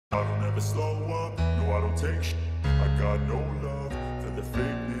never slow up, no I don't take shit. I got no love for the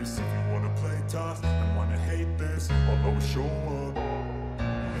fakeness. If you wanna play tough and wanna hate this, I'll always show up.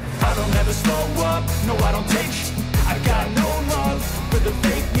 I don't ever slow up, no I don't take shit. I got no love for the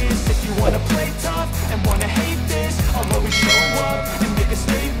fakeness. If you wanna play tough and wanna hate this, I'll always show up and make a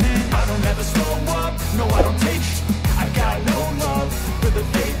statement. I don't ever slow up, no I don't take shit. I got no love for the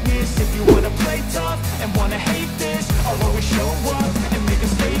fakeness. If you wanna play tough and wanna hate this, I'll always show up and make a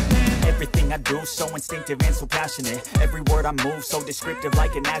statement. Everything I do so instinctive and so passionate. Every word I move so descriptive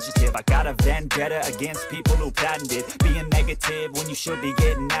like an adjective. I got a vendetta against people who patented being negative when you should be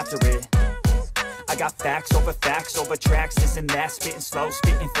getting after it. I got facts over tracks, this and that. Spitting slow,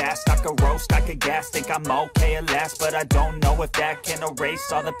 spitting fast. I could roast, I could gas. Think I'm okay at last, but I don't know if that can erase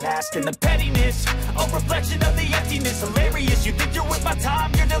all the past. And the pettiness, a reflection of the emptiness. Hilarious, you think you're with my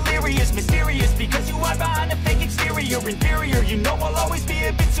time, you're delirious. Mysterious, because you hide behind a fake exterior. Inferior, you know I'll always be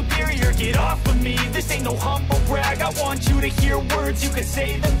a bit superior. Get off of me, this ain't no humble brag. I want you to hear words, you can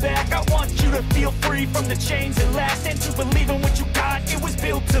say them back. I want you to feel free from the chains that last, and to believe in what you got, it was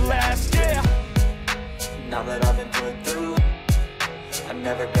built to last, yeah. Now that I've been put through, I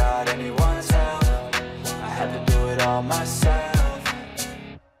never got anyone's help. I had to do it all myself.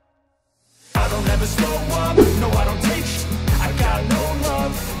 I don't ever slow up, no I don't take shit. I got no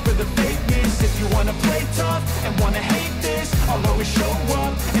love for the fakeness. If you wanna play tough and wanna hate this, I'll always show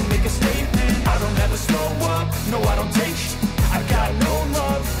up and make a statement. I don't ever slow up, no I don't take shit. I got no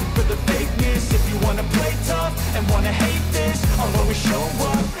love for the fakeness. If you wanna play tough and wanna hate this, I'll always show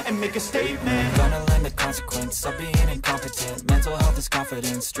up and make a statement. Gonna learn the consequence of being incompetent. Mental health is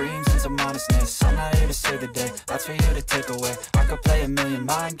confidence, dreams and some honestness. I'm not here to save the day, that's for you to take away. I could play a million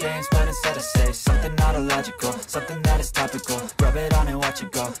mind games, but instead I say something not illogical, something that is topical. Rub it on and watch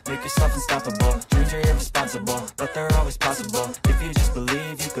it go, make yourself unstoppable. Dreams are irresponsible, but they're always possible. If you just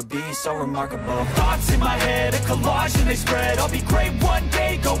believe, you could be so remarkable. Thoughts in my head, a collage and they spread. I'll be great one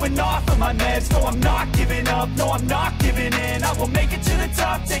day, going off of my meds. No, I'm not giving up, no, I'm not giving in. I will make it to the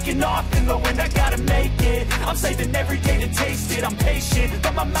top, taking off in the wind. I gotta make it, I'm saving every day to taste it. I'm patient,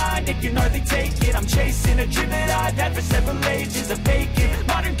 but my mind, it can hardly take it. I'm chasing a dream that I've had for several ages. A vacant,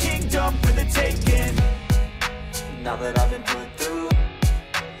 modern kingdom for the taking. Now that I've been put through,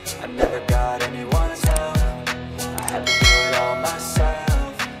 I never got anyone's help. I had to do it all myself.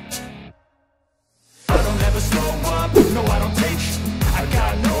 I don't ever slow up, no I don't take shit. I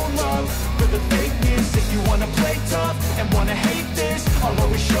got no love for the fakeness. If you wanna play tough and wanna hate this, I'll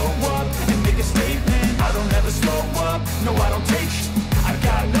always show up and make a statement. I don't ever slow up, no I don't take shit. I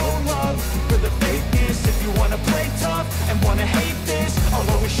got no love for the fakeness. If you wanna play tough and wanna hate this, I'll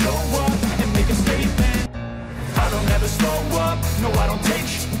always show up and make a statement. I don't ever slow up, no I don't take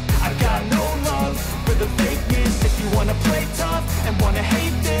shit. I got no love for the fakeness. If you wanna play tough and wanna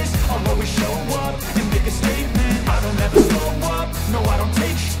hate this, I'll always show up and make a statement. I don't ever slow up, no I don't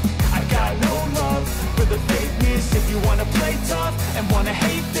take shit. I got no love for the fakeness. If you wanna play tough and wanna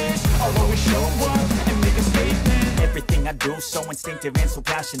hate this, I'll always show up and make a statement. Everything I do so instinctive and so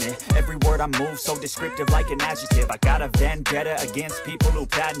passionate. Every word I move so descriptive like an adjective. I got a vendetta against people who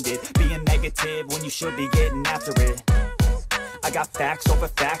patented being negative when you should be getting after it. I got facts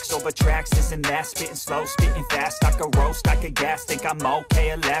over tracks, this and that. Spitting slow, spitting fast. I could roast, I could gas. Think I'm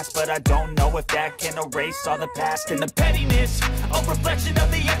okay at last, but I don't know if that can erase all the past. And the pettiness, a reflection of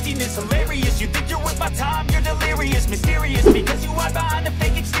the emptiness. Hilarious, you think you're with my time, you're delirious. Mysterious, because you hide behind a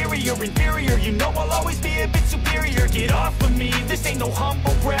fake exterior. Inferior, you know I'll always be a bit superior. Get off of me, this ain't no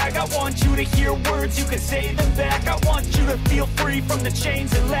humble brag. I want you to hear words, you can say them back. I want you to feel free from the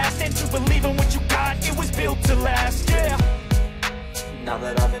chains that last, and to believe in what you got, it was built to last, yeah. Now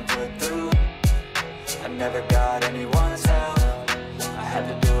that I've been put through, I never got anyone's help. I had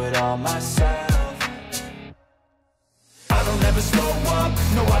to do it all myself. I don't ever slow up,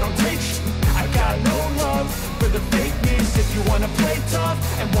 no I don't take shit. I got no love for the fakeness. If you wanna play tough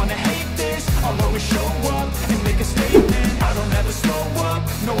and wanna hate this, I'll always show up and make a statement. I don't ever slow up,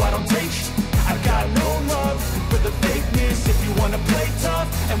 no I don't take shit. I got no love for the fakeness. If you wanna play tough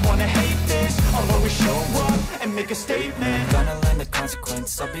and wanna hate this, I'll always show up and make a statement. Gonna learn the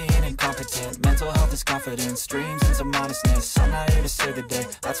consequence of being incompetent. Mental health is confidence, dreams and some honestness. I'm not here to save the day,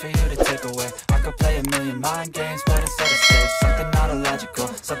 that's for you to take away. I could play a million mind games, but instead I say something not illogical,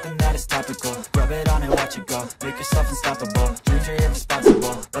 something that is topical. Rub it on and watch it go, make yourself unstoppable. Dreams are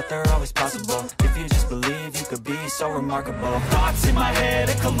irresponsible, but they're always possible. If you just believe, you could be so remarkable. Thoughts in my head,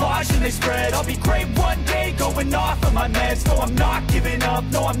 a collage and they spread. I'll be great one day, going off of my meds. No, I'm not giving up,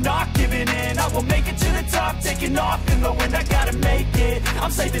 no, no, I'm not giving in. I will make it to the top, taking off in the wind. I gotta make it,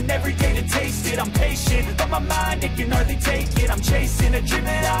 I'm saving every day to taste it. I'm patient, but my mind, it can hardly take it. I'm chasing a dream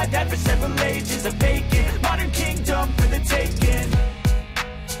that I've had for several ages. A vacant, modern kingdom for the taking.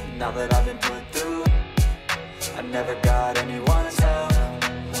 Now that I've been put through, I never got anyone's help.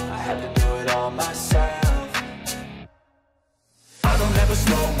 I had to do it all myself. I don't ever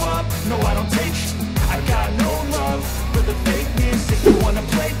slow up, no I don't take sh**. I got no love for the fakeness. If you wanna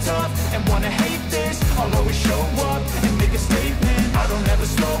play tough and wanna hate this, I'll always show up and make a statement. I don't ever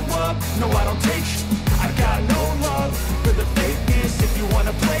slow up, no I don't take sh**. I got no love for the fakeness. If you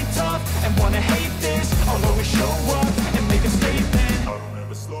wanna play tough and wanna hate this, I'll always show up and make a statement. I don't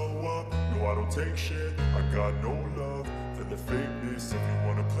ever slow up, no I don't take shit. I got no love for the fakeness. If you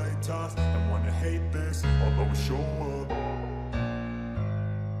wanna play tough and wanna hate this, I'll always show up.